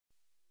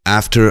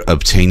After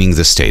obtaining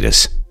the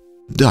status.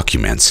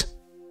 Documents.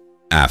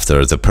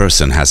 After the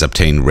person has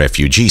obtained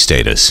refugee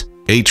status,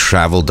 a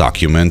travel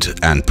document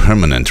and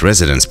permanent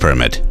residence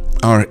permit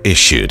are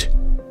issued.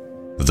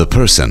 The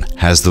person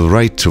has the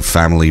right to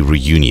family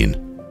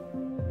reunion.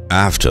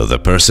 After the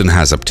person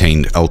has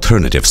obtained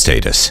alternative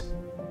status,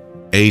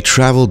 a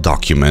travel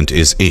document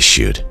is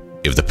issued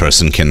if the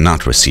person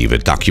cannot receive a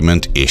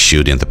document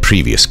issued in the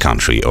previous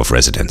country of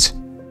residence,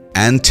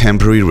 and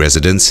temporary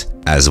residence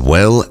as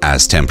well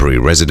as temporary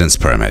residence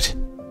permit.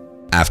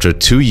 After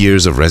 2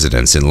 years of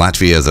residence in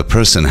Latvia, the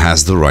person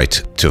has the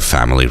right to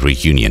family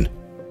reunion.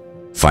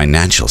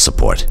 Financial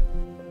support.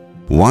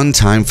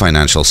 One-time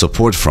financial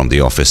support from the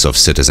Office of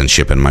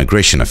Citizenship and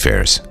Migration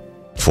Affairs.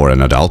 For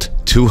an adult,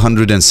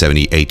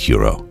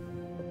 €278.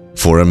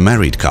 For a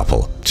married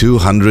couple,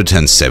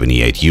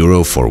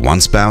 €278 for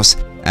one spouse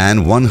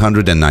and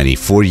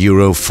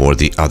 €194 for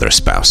the other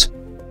spouse.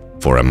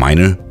 For a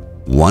minor,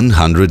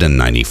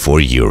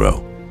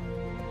 €194.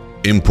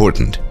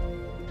 Important.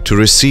 To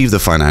receive the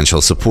financial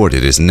support,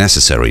 it is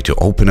necessary to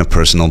open a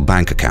personal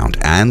bank account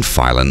and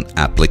file an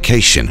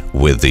application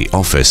with the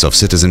Office of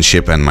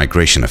Citizenship and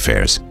Migration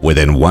Affairs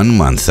within 1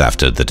 month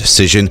after the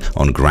decision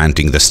on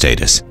granting the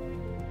status.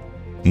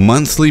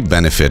 Monthly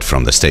benefit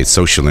from the State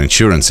Social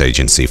Insurance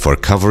Agency for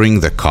covering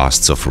the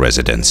costs of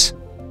residence.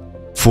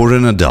 For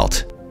an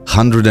adult,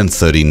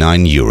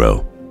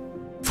 €139.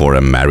 For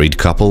a married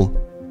couple,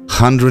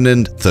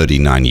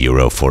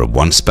 €139 for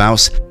one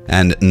spouse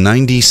and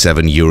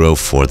 €97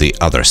 for the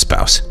other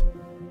spouse.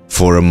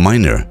 For a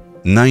minor,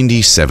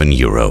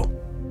 €97.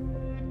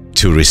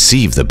 To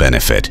receive the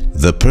benefit,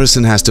 the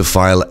person has to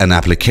file an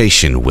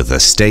application with the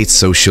State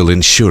Social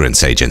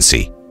Insurance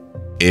Agency.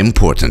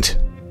 Important.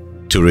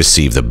 To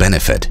receive the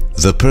benefit,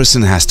 the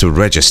person has to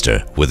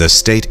register with the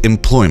State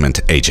Employment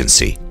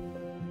Agency.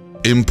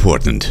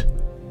 Important.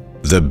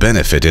 The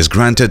benefit is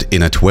granted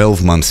in a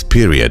 12-month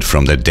period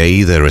from the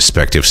day the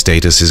respective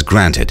status is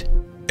granted.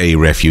 A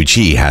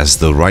refugee has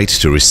the right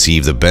to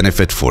receive the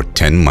benefit for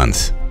 10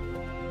 months.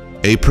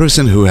 A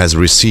person who has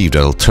received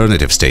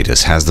alternative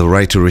status has the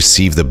right to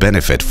receive the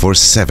benefit for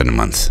 7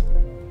 months.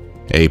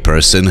 A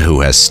person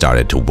who has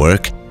started to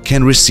work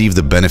can receive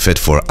the benefit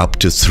for up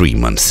to 3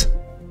 months.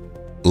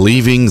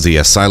 Leaving the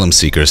Asylum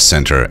Seekers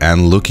Center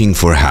and looking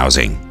for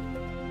housing.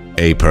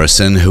 A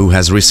person who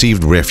has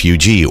received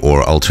refugee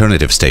or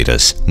alternative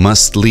status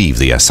must leave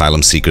the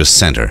Asylum Seekers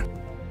Center.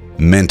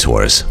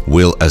 Mentors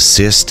will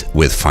assist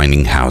with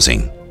finding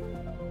housing.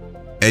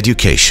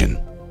 Education.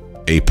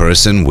 A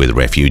person with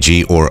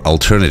refugee or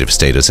alternative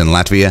status in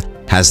Latvia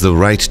has the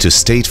right to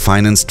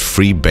state-financed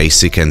free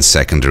basic and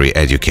secondary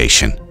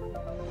education.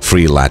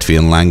 Free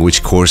Latvian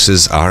language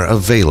courses are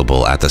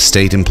available at the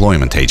State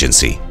Employment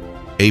Agency.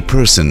 A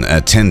person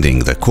attending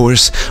the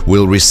course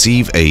will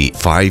receive a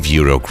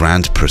 €5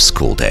 grant per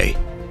school day.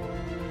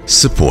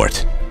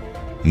 Support.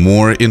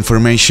 More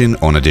information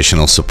on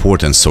additional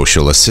support and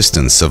social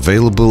assistance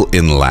available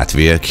in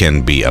Latvia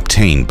can be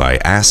obtained by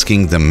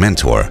asking the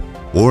mentor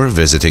or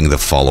visiting the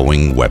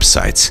following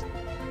websites: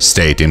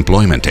 State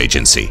Employment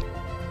Agency,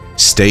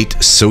 State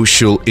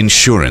Social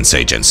Insurance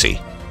Agency,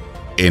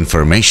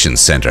 Information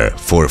Center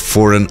for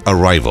Foreign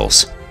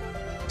Arrivals,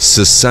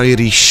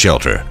 Society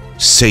Shelter,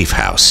 Safe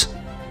House.